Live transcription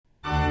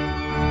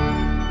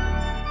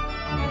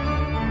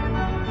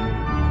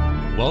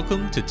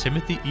Welcome to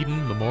Timothy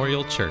Eden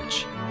Memorial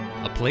Church,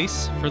 a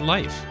place for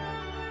life.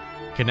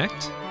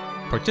 Connect,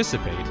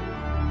 participate,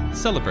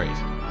 celebrate.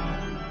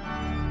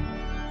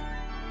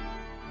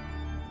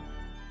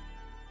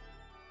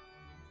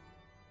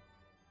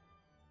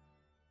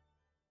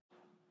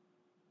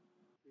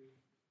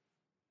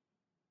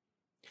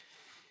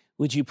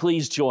 Would you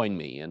please join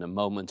me in a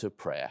moment of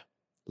prayer?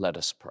 Let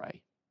us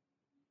pray.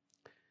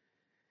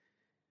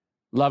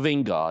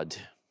 Loving God,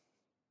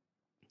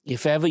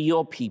 if ever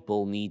your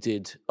people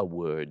needed a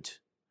word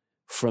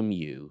from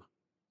you,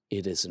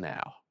 it is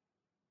now.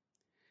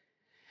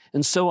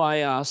 And so I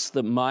ask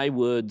that my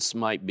words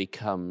might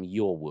become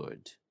your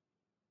word,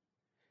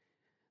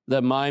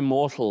 that my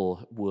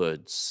mortal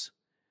words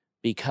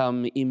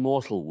become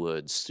immortal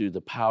words through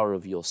the power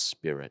of your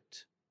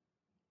Spirit,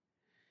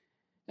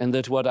 and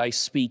that what I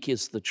speak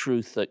is the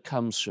truth that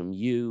comes from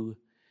you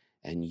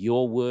and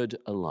your word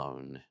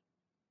alone.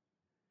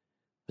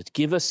 But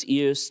give us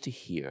ears to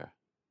hear.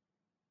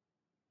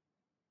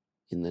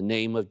 In the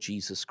name of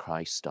Jesus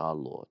Christ our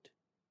Lord.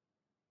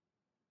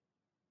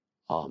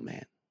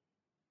 Amen.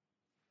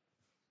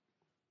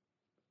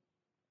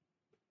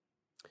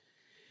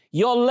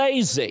 "You're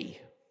lazy,"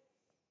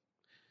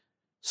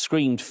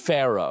 screamed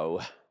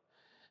Pharaoh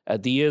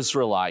at the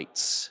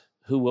Israelites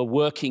who were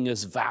working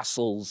as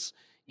vassals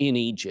in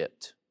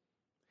Egypt.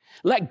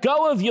 "Let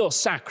go of your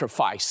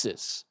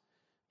sacrifices,"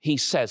 he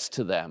says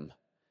to them,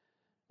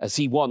 as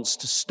he wants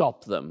to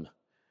stop them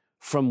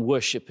from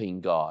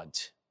worshiping God.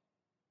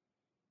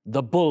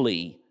 The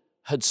bully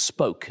had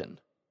spoken.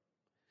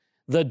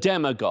 The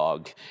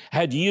demagogue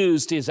had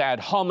used his ad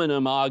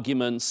hominem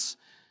arguments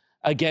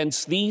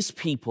against these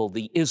people,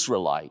 the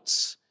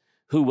Israelites,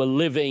 who were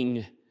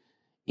living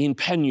in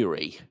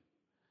penury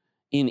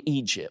in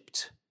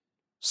Egypt,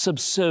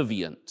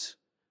 subservient,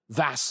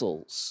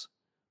 vassals,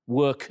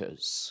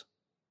 workers.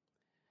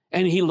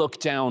 And he looked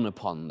down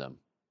upon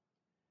them,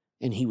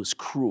 and he was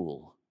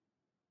cruel.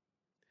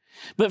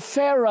 But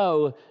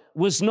Pharaoh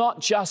was not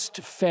just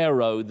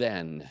Pharaoh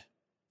then.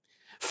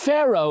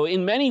 Pharaoh,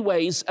 in many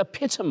ways,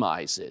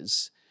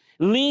 epitomizes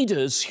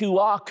leaders who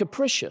are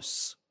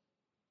capricious,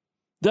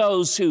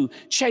 those who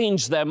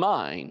change their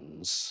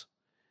minds,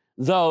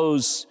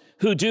 those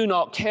who do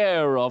not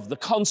care of the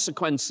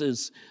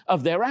consequences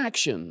of their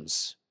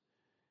actions,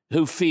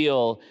 who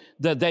feel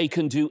that they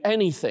can do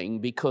anything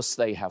because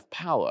they have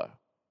power.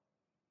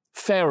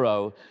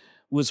 Pharaoh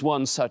was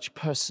one such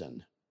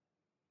person.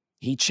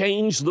 He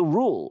changed the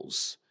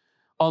rules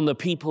on the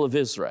people of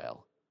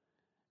Israel,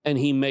 and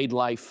he made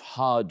life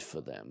hard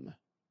for them.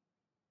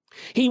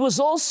 He was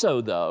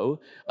also,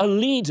 though, a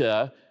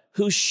leader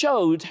who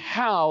showed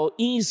how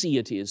easy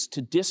it is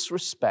to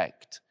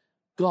disrespect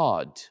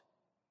God.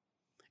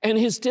 And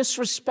his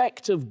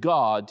disrespect of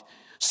God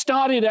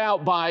started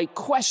out by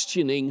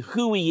questioning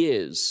who he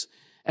is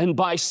and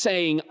by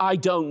saying, "I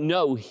don't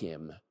know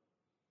him."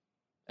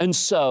 And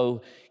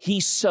so he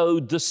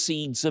sowed the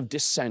seeds of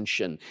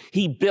dissension.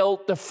 He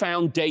built the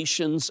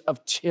foundations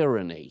of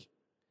tyranny.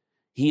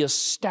 He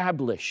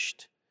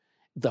established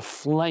the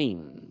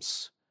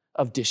flames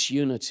of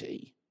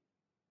disunity.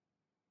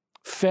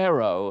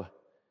 Pharaoh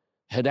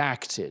had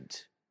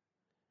acted,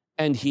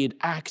 and he had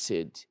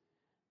acted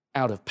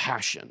out of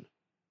passion.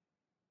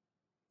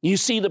 You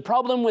see, the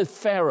problem with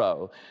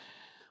Pharaoh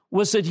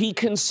was that he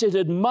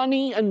considered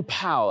money and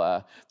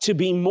power to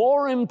be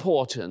more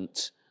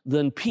important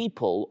than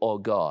people or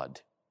God.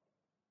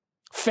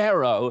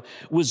 Pharaoh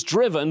was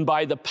driven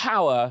by the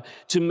power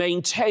to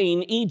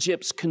maintain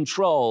Egypt's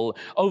control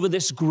over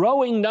this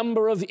growing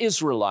number of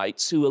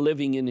Israelites who were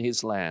living in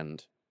his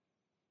land.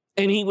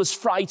 And he was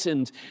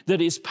frightened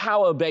that his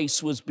power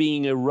base was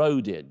being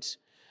eroded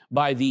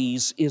by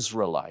these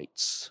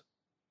Israelites.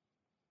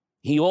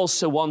 He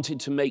also wanted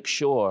to make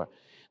sure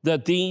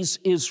that these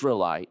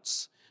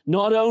Israelites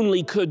not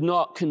only could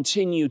not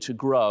continue to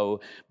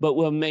grow, but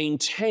were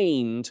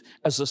maintained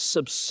as a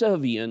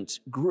subservient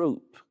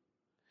group,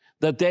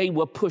 that they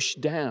were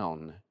pushed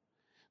down,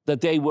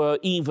 that they were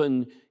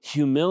even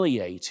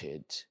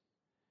humiliated.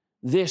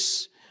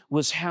 This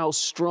was how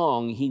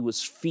strong he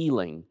was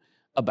feeling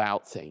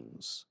about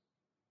things.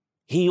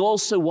 He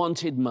also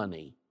wanted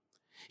money.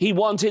 He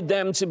wanted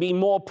them to be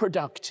more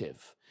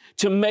productive,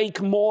 to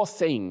make more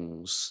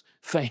things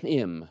for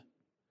him,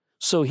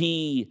 so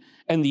he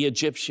and the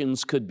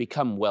Egyptians could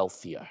become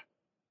wealthier.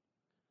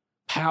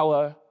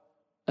 Power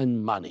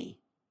and money,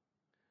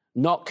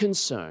 not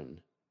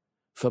concern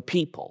for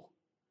people,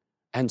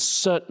 and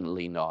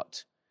certainly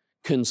not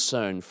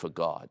concern for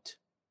God.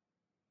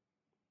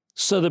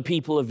 So the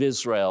people of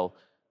Israel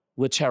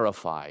were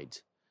terrified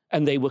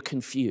and they were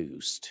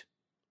confused.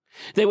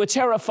 They were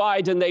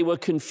terrified and they were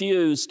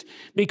confused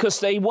because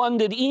they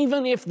wondered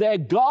even if their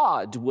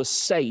God was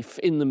safe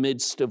in the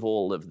midst of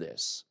all of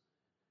this.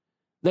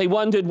 They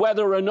wondered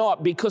whether or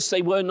not, because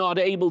they were not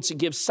able to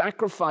give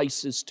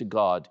sacrifices to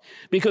God,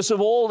 because of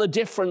all the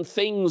different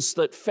things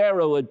that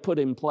Pharaoh had put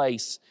in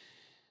place,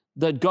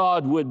 that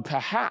God would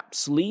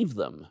perhaps leave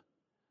them,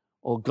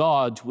 or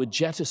God would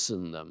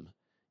jettison them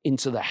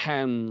into the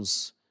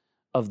hands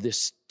of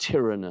this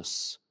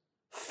tyrannous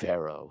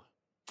Pharaoh.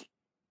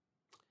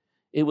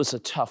 It was a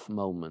tough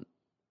moment.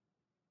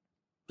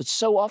 But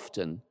so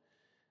often,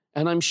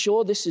 and I'm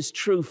sure this is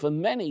true for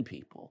many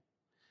people,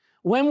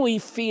 when we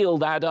feel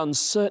that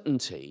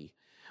uncertainty,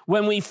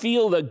 when we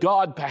feel that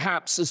God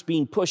perhaps has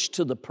been pushed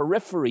to the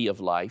periphery of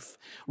life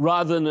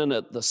rather than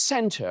at the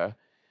center,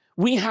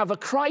 we have a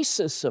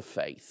crisis of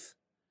faith.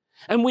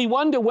 And we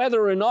wonder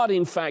whether or not,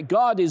 in fact,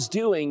 God is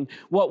doing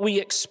what we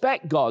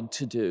expect God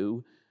to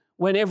do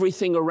when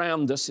everything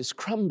around us is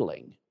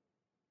crumbling.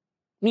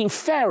 I mean,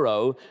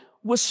 Pharaoh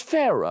was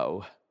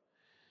Pharaoh,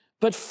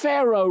 but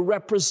Pharaoh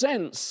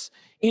represents,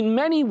 in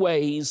many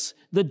ways,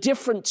 the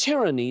different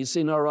tyrannies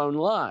in our own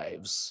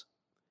lives,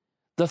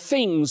 the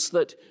things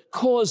that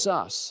cause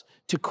us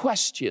to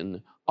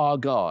question our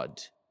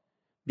God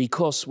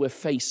because we're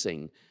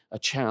facing a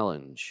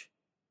challenge.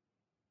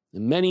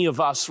 And many of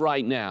us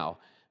right now,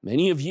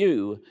 many of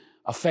you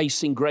are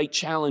facing great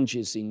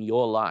challenges in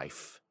your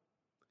life.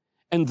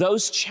 And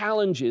those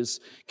challenges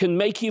can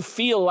make you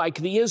feel like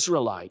the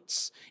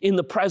Israelites in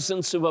the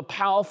presence of a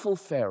powerful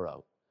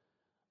Pharaoh,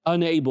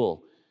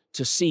 unable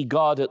to see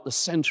God at the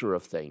center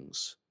of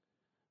things,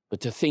 but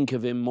to think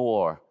of him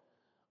more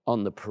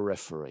on the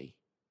periphery.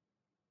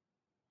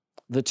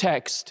 The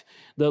text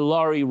that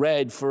Laurie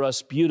read for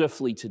us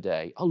beautifully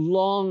today, a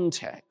long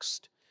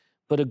text,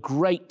 but a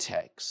great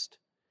text,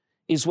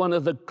 is one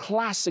of the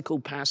classical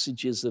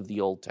passages of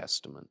the Old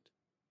Testament.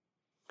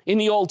 In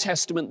the Old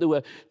Testament, there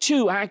were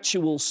two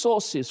actual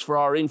sources for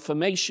our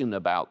information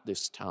about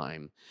this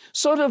time,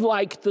 sort of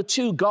like the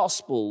two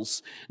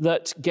Gospels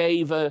that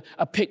gave a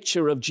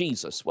picture of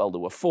Jesus. Well,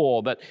 there were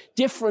four, but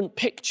different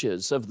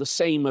pictures of the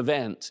same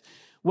event.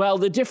 Well,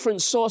 the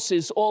different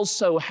sources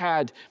also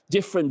had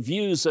different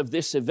views of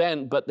this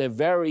event, but they're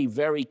very,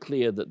 very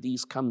clear that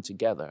these come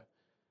together.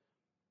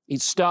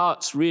 It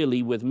starts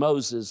really with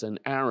Moses and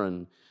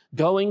Aaron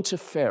going to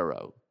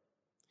Pharaoh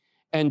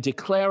and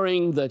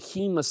declaring that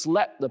he must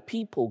let the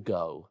people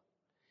go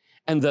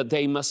and that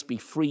they must be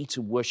free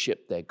to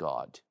worship their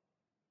God.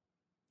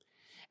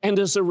 And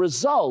as a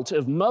result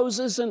of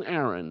Moses and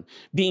Aaron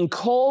being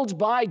called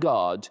by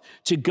God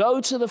to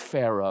go to the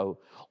Pharaoh,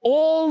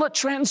 all that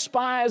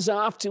transpires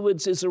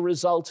afterwards is a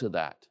result of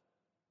that.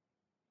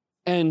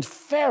 And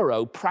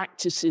Pharaoh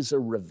practices a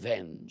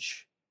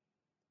revenge.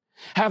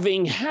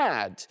 Having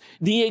had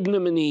the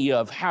ignominy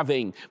of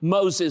having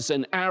Moses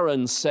and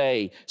Aaron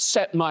say,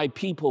 "Set my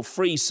people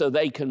free so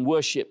they can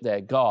worship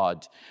their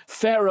God,"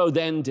 Pharaoh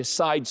then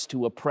decides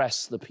to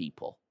oppress the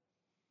people.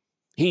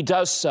 He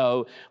does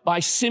so by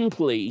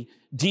simply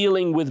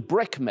dealing with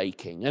brick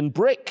making. And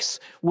bricks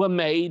were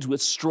made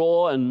with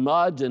straw and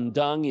mud and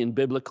dung in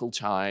biblical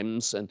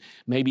times, and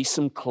maybe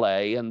some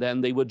clay, and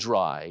then they were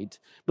dried.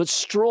 But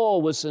straw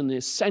was an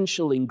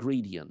essential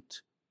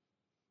ingredient.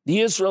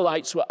 The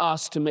Israelites were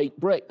asked to make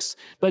bricks,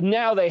 but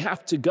now they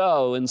have to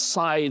go and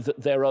scythe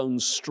their own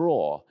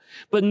straw.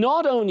 But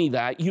not only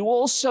that, you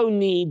also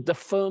need the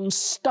firm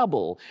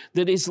stubble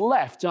that is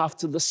left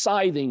after the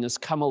scything has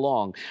come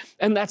along.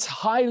 And that's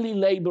highly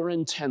labor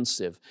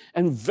intensive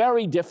and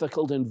very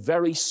difficult and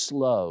very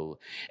slow.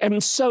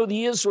 And so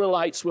the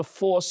Israelites were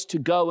forced to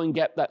go and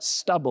get that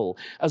stubble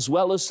as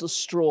well as the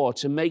straw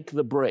to make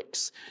the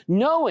bricks,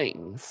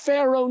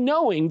 Pharaoh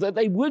knowing that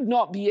they would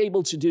not be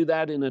able to do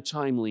that in a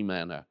timely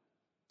manner.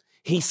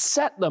 He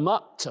set them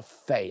up to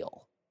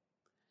fail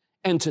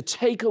and to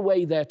take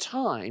away their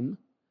time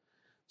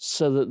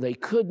so that they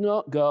could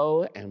not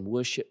go and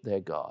worship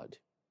their God.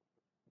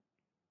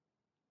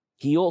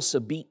 He also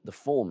beat the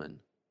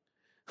foremen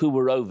who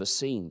were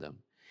overseeing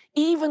them,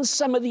 even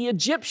some of the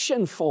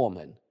Egyptian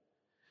foremen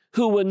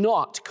who were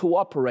not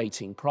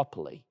cooperating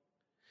properly.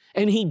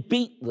 And he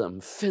beat them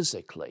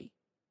physically.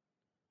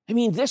 I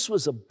mean, this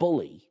was a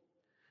bully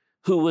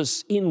who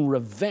was in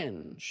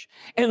revenge.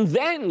 And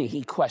then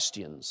he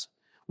questions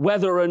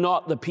whether or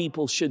not the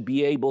people should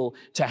be able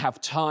to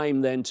have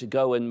time then to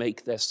go and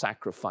make their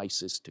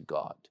sacrifices to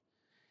God.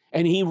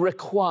 And he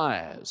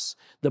requires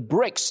the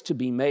bricks to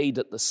be made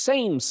at the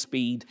same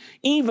speed,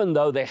 even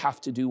though they have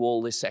to do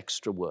all this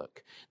extra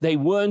work. They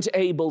weren't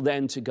able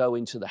then to go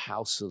into the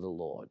house of the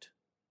Lord.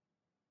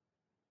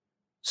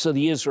 So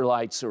the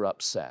Israelites are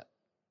upset.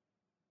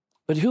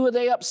 But who are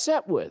they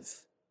upset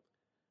with?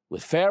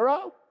 With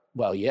Pharaoh?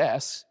 Well,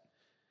 yes.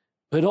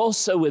 But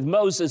also with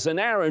Moses and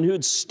Aaron,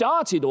 who'd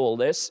started all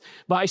this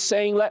by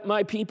saying, "Let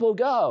my people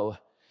go."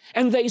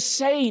 And they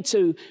say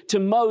to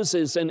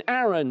Moses and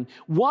Aaron,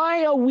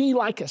 "Why are we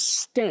like a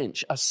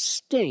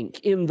stink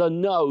in the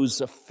nose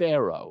of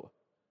Pharaoh?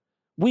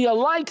 We are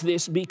like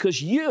this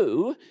because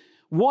you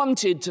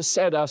wanted to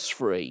set us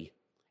free.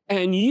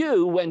 And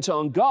you went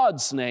on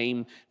God's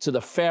name to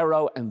the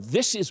Pharaoh, and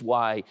this is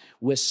why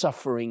we're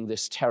suffering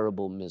this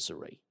terrible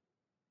misery."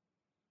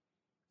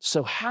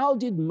 So how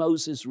did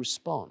Moses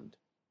respond?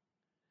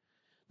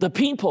 The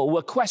people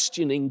were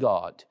questioning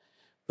God.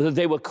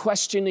 They were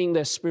questioning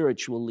their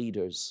spiritual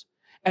leaders,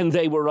 and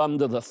they were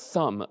under the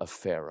thumb of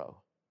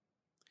Pharaoh.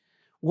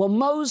 Well,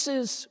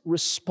 Moses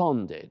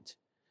responded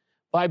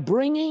by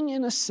bringing,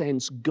 in a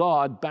sense,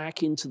 God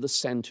back into the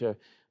center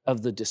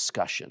of the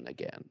discussion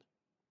again.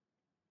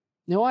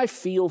 Now, I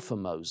feel for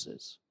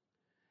Moses.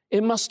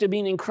 It must have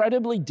been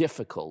incredibly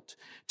difficult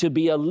to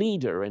be a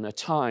leader in a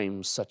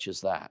time such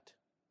as that,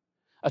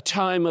 a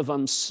time of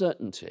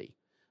uncertainty,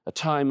 a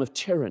time of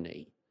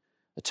tyranny,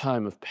 a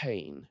time of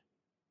pain.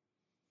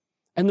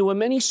 And there were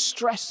many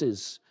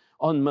stresses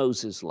on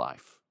Moses'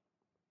 life.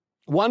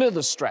 One of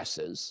the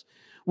stresses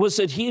was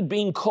that he had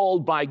been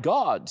called by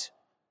God.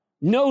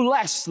 No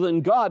less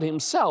than God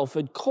himself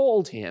had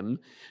called him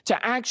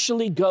to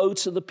actually go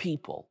to the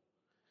people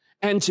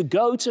and to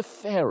go to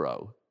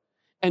Pharaoh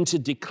and to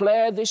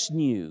declare this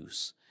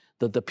news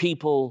that the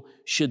people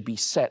should be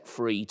set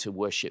free to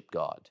worship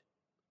God.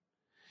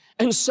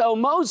 And so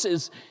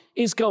Moses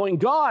is going,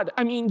 God,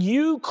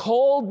 you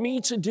called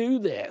me to do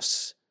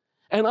this,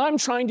 and I'm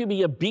trying to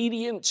be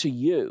obedient to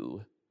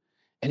you,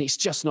 and it's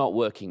just not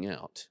working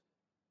out.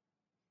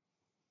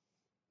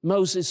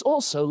 Moses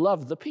also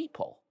loved the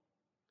people.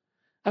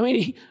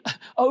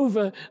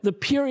 Over the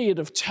period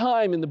of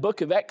time in the book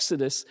of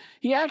Exodus,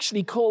 he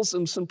actually calls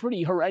them some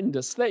pretty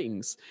horrendous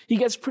things. He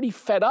gets pretty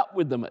fed up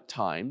with them at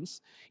times.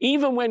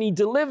 Even when he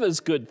delivers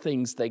good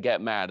things, they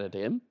get mad at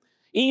him.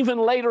 Even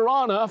later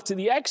on, after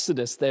the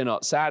Exodus, they're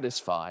not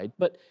satisfied.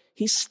 But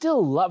he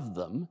still loved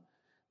them.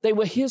 They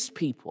were his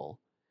people,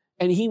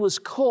 and he was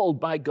called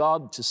by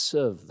God to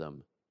serve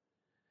them.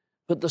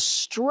 But the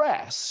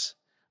stress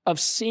of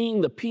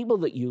seeing the people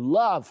that you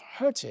love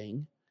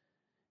hurting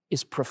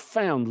is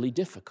profoundly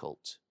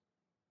difficult,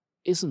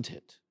 isn't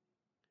it?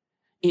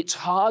 It's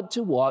hard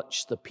to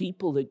watch the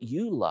people that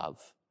you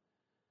love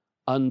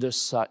under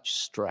such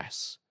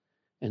stress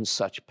and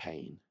such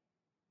pain.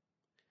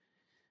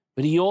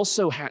 But he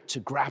also had to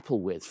grapple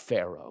with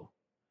Pharaoh,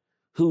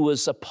 who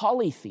was a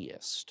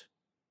polytheist,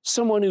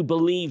 someone who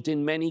believed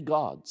in many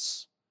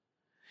gods.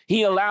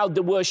 He allowed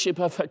the worship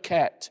of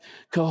Heket,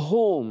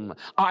 Kahum,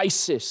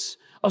 Isis,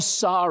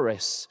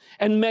 Osiris,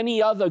 and many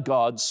other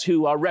gods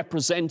who are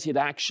represented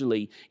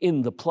actually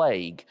in the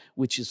plague,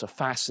 which is a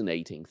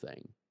fascinating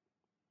thing.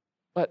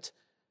 But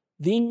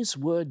these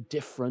were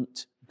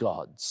different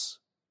gods.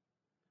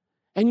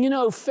 And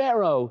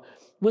Pharaoh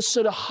was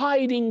sort of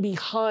hiding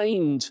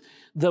behind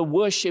the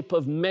worship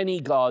of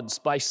many gods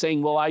by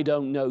saying, well, I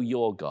don't know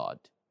your God.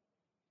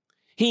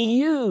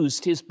 He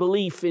used his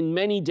belief in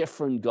many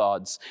different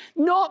gods,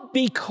 not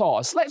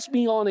because, let's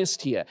be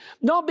honest here,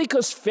 not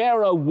because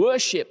Pharaoh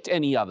worshipped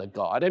any other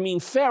god.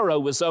 Pharaoh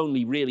was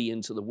only really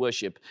into the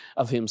worship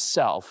of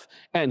himself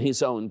and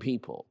his own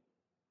people.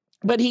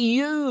 But he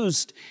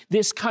used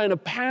this kind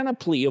of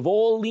panoply of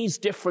all these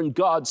different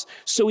gods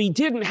so he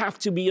didn't have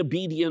to be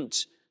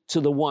obedient to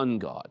the one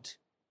God.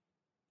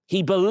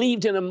 He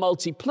believed in a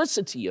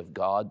multiplicity of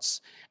gods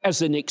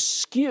as an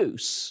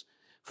excuse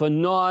for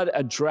not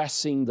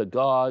addressing the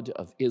God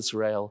of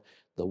Israel,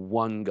 the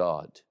one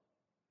God.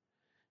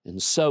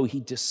 And so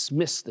he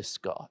dismissed this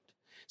God,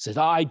 said,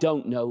 I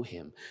don't know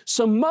him.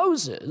 So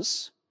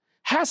Moses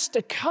has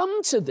to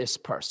come to this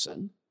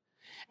person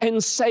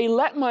and say,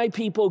 let my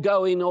people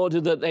go in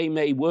order that they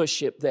may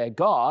worship their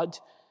God.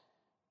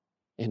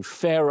 And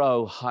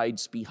Pharaoh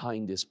hides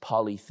behind his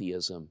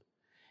polytheism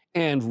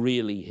and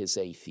really his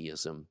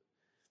atheism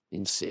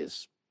and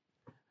says,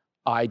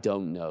 I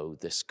don't know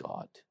this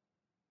God.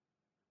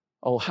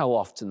 Oh, how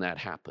often that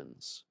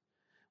happens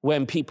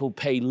when people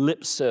pay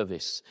lip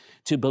service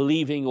to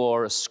believing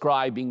or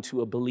ascribing to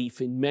a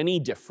belief in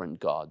many different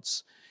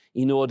gods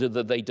in order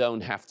that they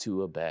don't have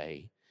to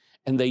obey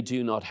and they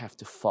do not have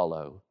to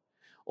follow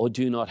or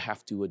do not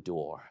have to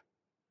adore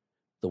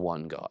the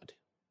one God.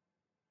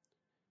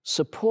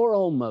 So poor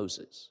old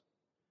Moses,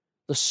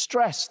 the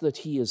stress that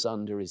he is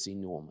under is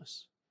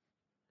enormous.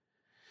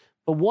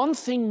 But one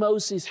thing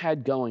Moses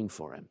had going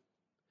for him,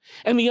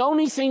 and the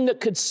only thing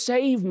that could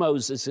save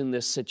Moses in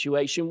this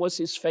situation was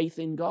his faith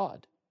in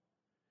God.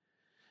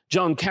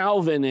 John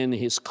Calvin, in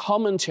his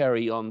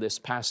commentary on this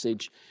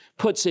passage,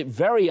 puts it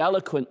very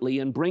eloquently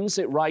and brings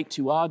it right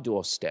to our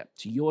doorstep,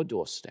 to your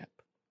doorstep.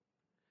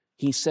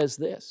 He says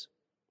this,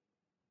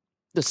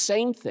 the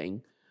same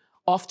thing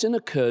often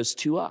occurs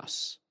to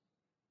us,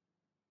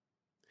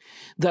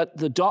 that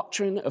the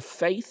doctrine of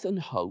faith and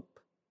hope,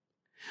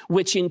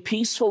 which in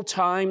peaceful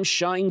times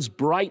shines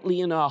brightly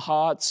in our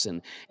hearts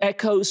and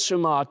echoes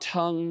from our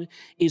tongue,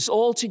 is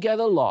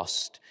altogether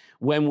lost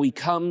when we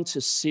come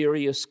to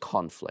serious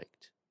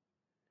conflict.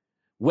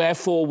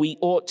 Wherefore we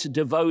ought to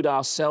devote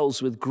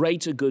ourselves with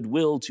greater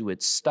goodwill to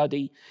its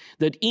study,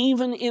 that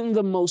even in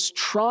the most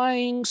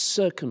trying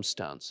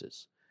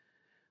circumstances,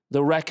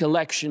 the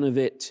recollection of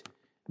it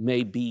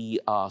may be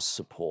our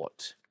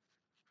support.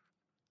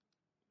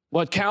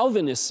 What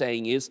Calvin is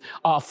saying is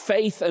our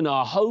faith and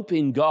our hope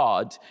in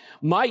God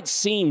might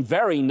seem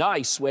very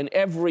nice when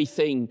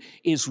everything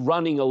is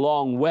running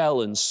along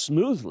well and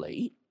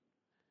smoothly,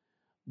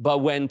 but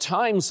when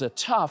times are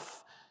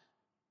tough,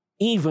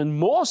 even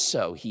more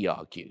so, he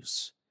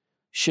argues,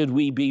 should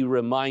we be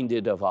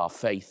reminded of our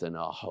faith and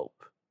our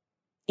hope.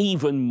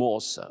 Even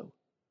more so.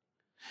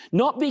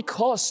 Not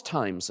because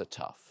times are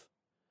tough,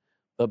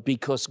 but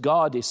because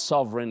God is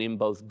sovereign in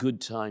both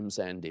good times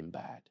and in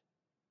bad.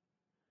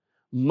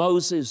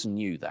 Moses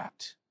knew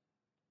that.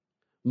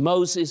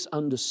 Moses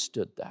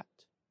understood that.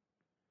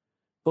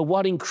 But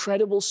what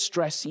incredible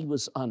stress he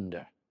was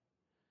under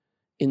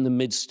in the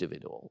midst of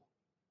it all.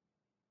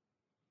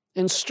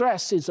 And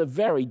stress is a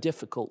very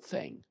difficult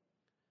thing.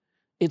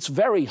 It's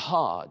very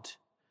hard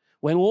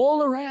when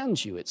all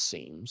around you, it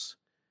seems,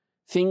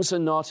 things are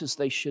not as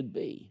they should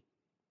be.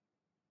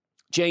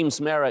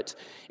 James Merritt,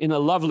 in a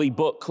lovely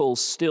book called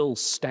Still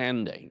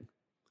Standing,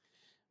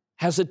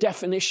 has a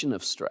definition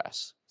of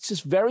stress. It's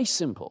just very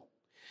simple.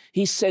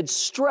 He said,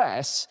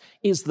 stress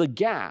is the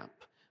gap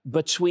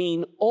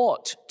between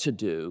ought to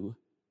do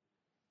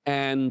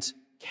and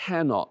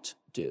cannot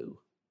do.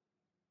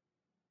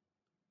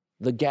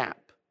 The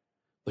gap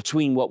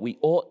between what we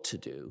ought to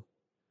do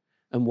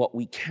and what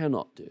we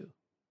cannot do.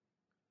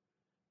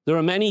 There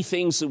are many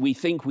things that we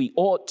think we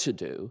ought to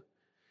do,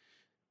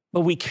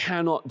 but we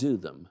cannot do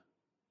them,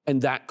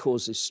 and that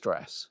causes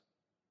stress.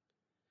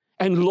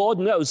 And Lord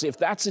knows if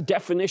that's a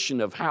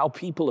definition of how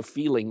people are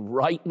feeling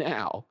right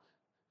now,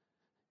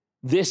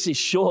 this is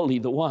surely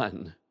the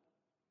one.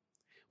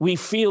 We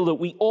feel that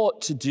we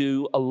ought to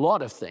do a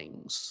lot of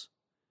things,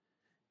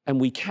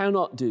 and we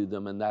cannot do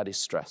them, and that is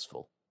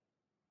stressful.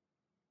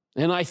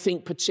 And I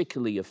think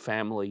particularly of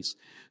families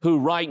who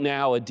right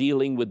now are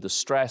dealing with the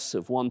stress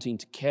of wanting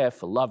to care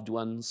for loved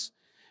ones,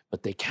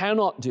 but they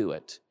cannot do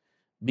it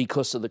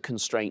because of the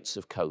constraints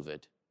of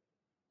COVID.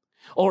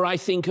 Or I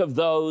think of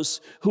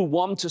those who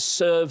want to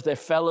serve their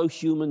fellow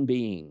human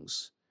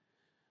beings,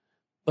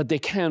 but they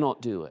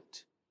cannot do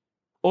it.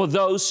 Or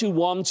those who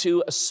want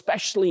to,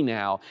 especially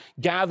now,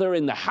 gather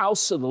in the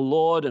house of the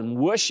Lord and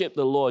worship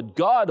the Lord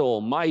God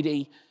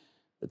Almighty,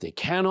 but they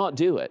cannot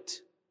do it.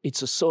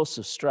 It's a source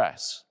of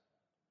stress.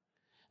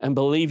 And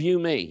believe you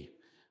me,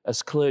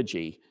 as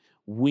clergy,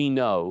 we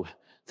know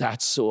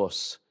that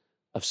source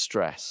of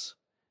stress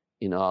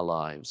in our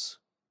lives.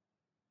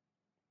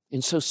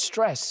 And so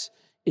stress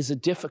is a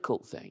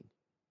difficult thing.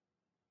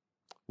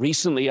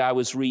 Recently, I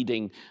was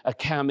reading a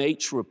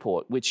CAMH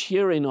report, which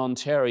here in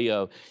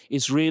Ontario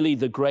is really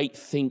the great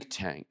think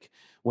tank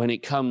when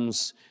it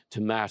comes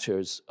to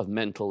matters of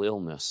mental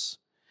illness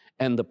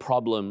and the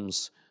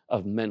problems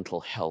of mental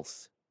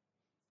health.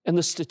 And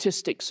the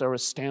statistics are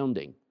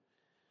astounding.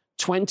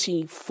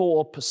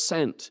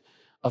 24%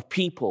 of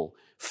people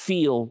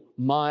feel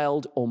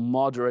mild or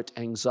moderate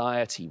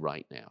anxiety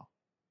right now.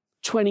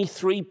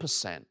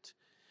 23%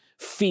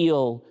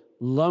 feel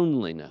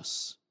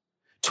loneliness.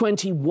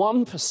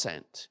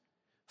 21%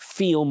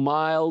 feel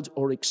mild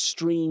or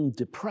extreme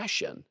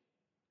depression.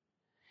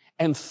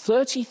 And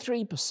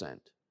 33%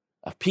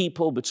 of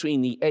people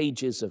between the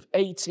ages of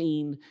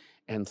 18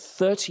 and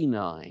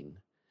 39,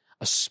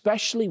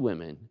 especially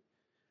women,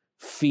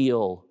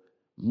 feel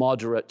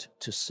moderate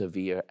to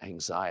severe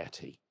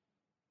anxiety.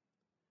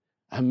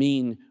 I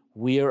mean,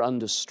 we're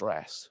under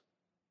stress.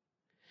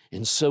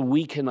 And so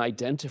we can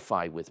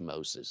identify with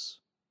Moses.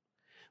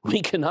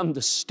 We can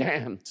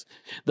understand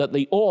that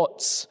the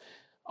oughts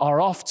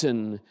are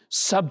often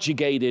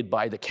subjugated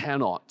by the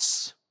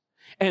cannots.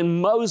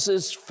 And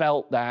Moses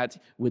felt that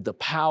with the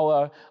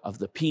power of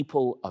the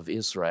people of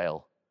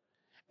Israel.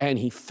 And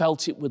he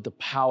felt it with the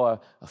power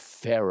of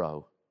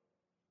Pharaoh.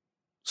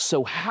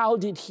 So how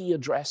did he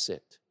address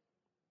it?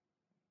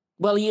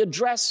 Well, he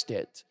addressed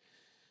it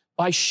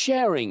by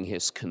sharing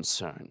his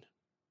concern.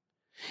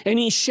 And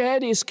he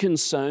shared his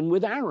concern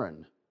with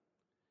Aaron.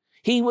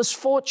 He was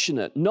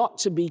fortunate not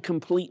to be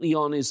completely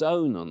on his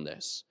own on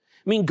this.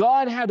 I mean,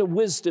 God had a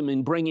wisdom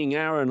in bringing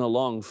Aaron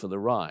along for the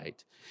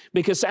ride,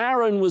 because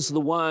Aaron was the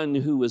one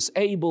who was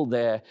able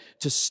there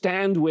to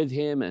stand with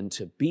him and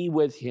to be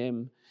with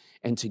him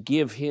and to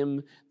give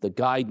him the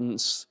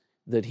guidance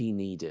that he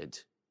needed.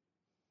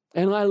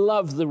 And I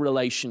love the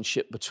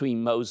relationship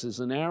between Moses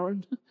and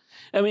Aaron.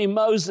 I mean,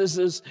 Moses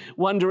is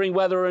wondering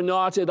whether or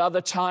not at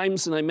other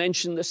times, and I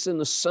mentioned this in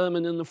the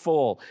sermon in the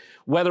fall,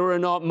 whether or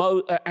not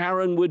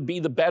Aaron would be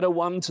the better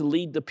one to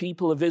lead the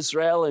people of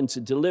Israel and to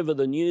deliver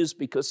the news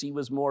because he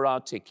was more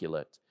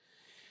articulate.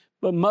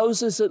 But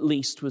Moses at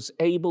least was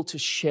able to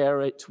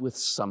share it with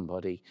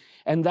somebody.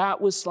 And that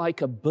was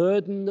like a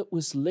burden that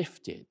was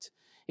lifted.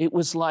 It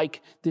was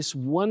like this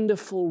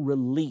wonderful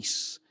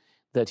release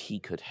that he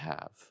could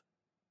have.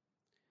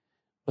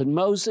 But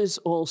Moses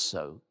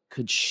also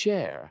could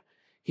share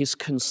his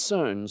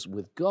concerns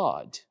with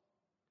God.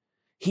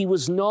 He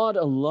was not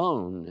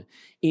alone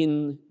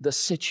in the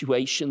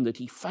situation that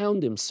he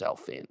found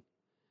himself in.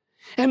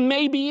 And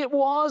maybe it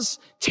was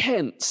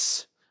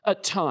tense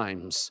at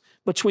times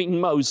between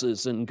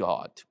Moses and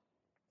God.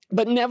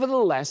 But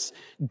nevertheless,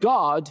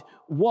 God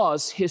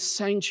was his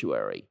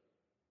sanctuary.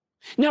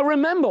 Now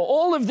remember,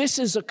 all of this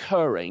is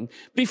occurring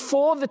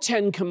before the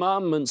Ten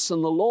Commandments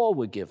and the law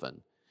were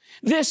given.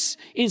 This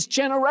is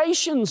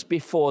generations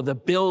before the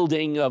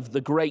building of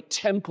the great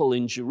temple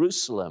in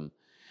Jerusalem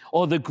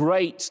or the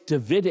great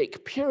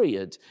Davidic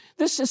period.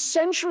 This is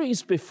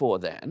centuries before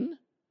then.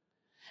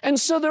 And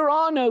so there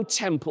are no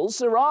temples,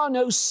 there are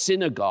no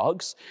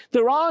synagogues,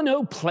 there are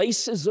no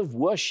places of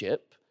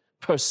worship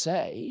per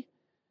se.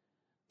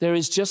 There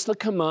is just the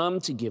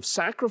command to give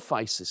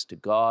sacrifices to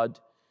God,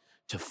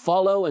 to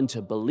follow and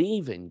to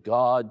believe in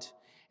God,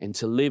 and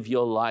to live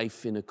your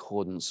life in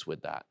accordance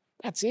with that.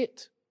 That's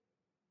it.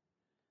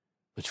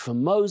 But for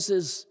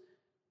Moses,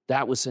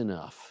 that was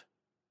enough.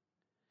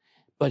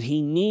 But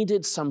he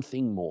needed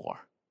something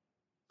more.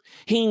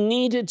 He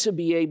needed to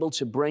be able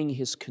to bring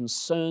his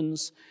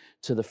concerns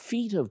to the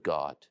feet of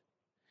God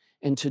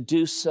and to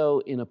do so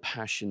in a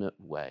passionate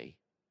way.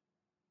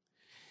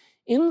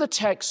 In the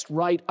text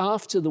right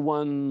after the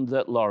one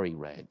that Laurie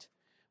read,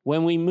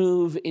 when we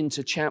move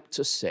into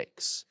chapter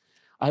 6,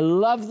 I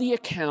love the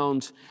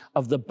account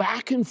of the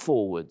back and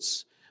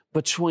forwards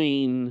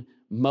between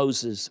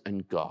Moses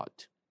and God.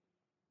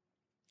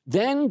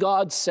 Then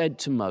God said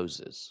to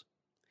Moses,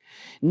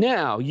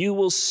 "Now you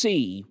will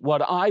see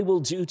what I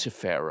will do to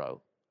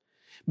Pharaoh.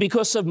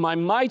 Because of my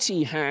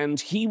mighty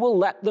hand, he will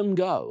let them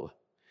go.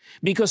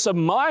 Because of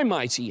my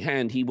mighty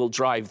hand, he will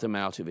drive them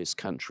out of his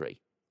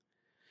country."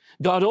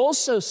 God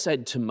also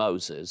said to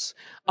Moses,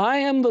 "I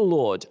am the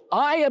Lord.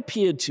 I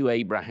appeared to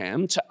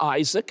Abraham, to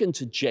Isaac, and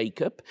to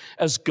Jacob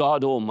as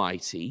God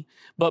Almighty,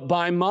 but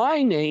by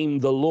my name,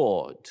 the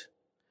Lord,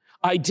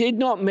 I did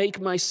not make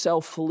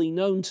myself fully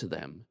known to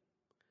them.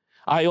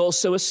 I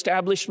also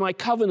established my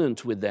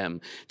covenant with them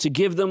to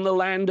give them the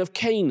land of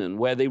Canaan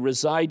where they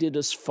resided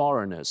as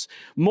foreigners.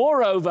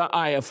 Moreover,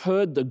 I have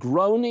heard the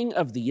groaning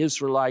of the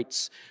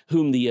Israelites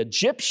whom the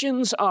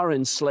Egyptians are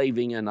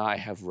enslaving, and I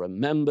have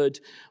remembered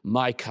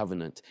my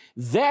covenant.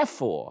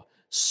 Therefore,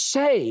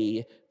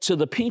 say to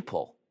the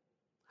people,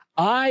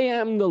 I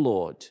am the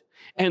Lord,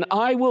 and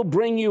I will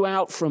bring you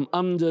out from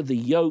under the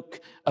yoke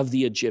of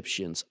the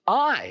Egyptians.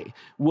 I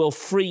will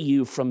free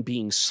you from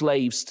being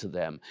slaves to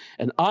them,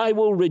 and I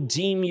will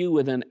redeem you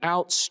with an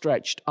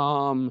outstretched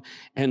arm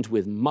and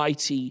with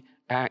mighty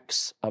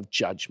acts of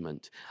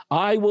judgment.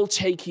 I will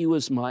take you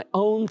as my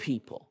own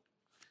people,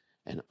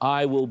 and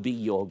I will be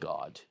your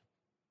God."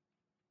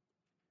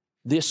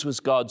 This was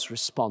God's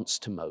response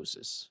to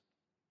Moses,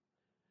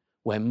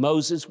 when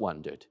Moses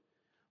wondered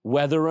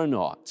whether or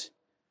not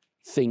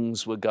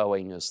things were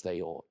going as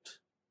they ought.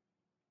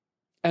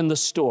 And the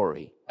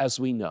story, as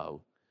we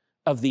know,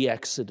 of the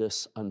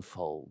Exodus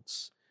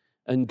unfolds,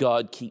 and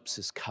God keeps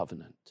his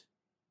covenant.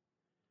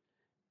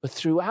 But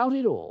throughout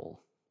it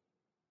all,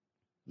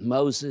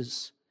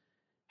 Moses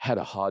had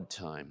a hard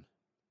time.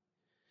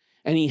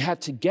 And he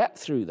had to get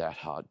through that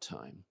hard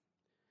time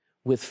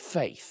with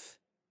faith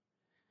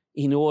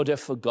in order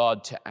for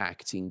God to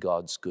act in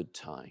God's good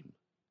time.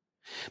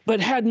 But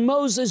had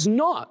Moses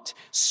not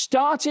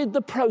started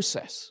the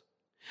process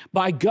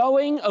by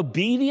going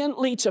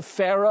obediently to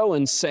Pharaoh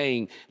and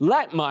saying,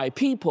 "Let my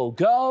people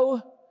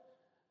go,"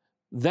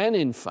 then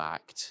in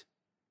fact,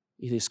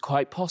 it is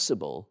quite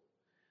possible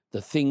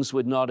that things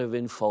would not have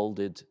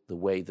unfolded the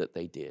way that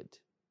they did.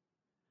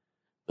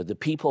 But the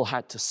people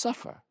had to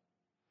suffer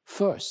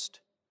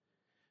first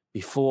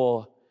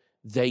before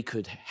they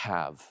could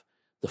have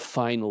the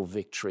final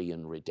victory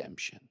and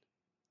redemption.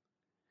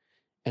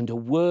 And a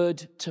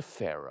word to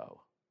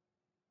Pharaoh.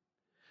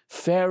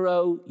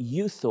 Pharaoh,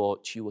 you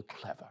thought you were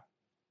clever.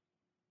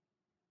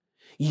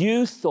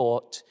 You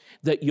thought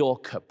that your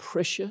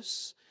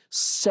capricious,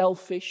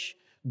 selfish,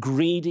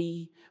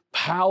 greedy,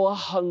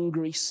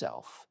 power-hungry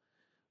self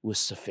was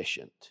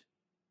sufficient.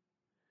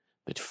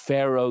 But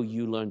Pharaoh,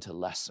 you learned a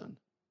lesson.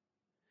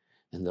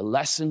 And the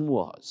lesson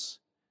was,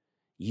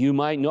 you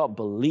might not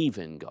believe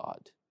in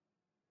God,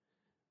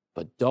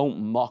 but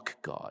don't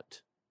mock God,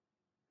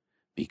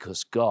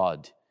 because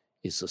God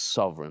is a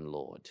sovereign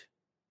Lord.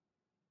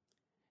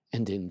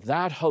 And in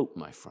that hope,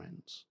 my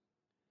friends,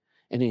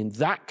 and in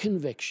that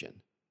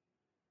conviction,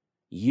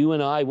 you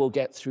and I will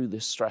get through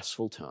this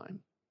stressful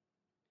time.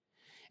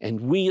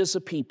 And we as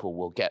a people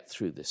will get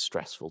through this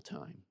stressful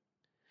time.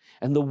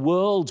 And the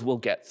world will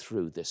get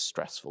through this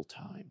stressful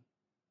time.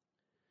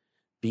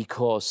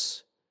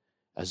 Because,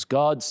 as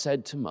God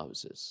said to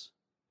Moses,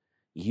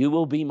 you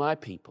will be my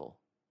people,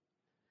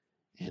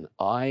 and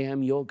I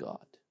am your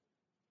God.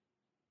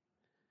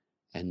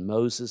 And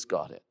Moses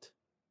got it.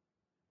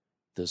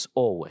 There's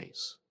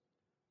always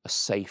a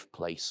safe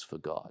place for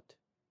God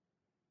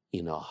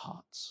in our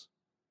hearts.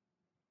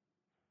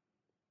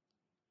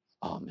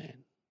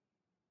 Amen.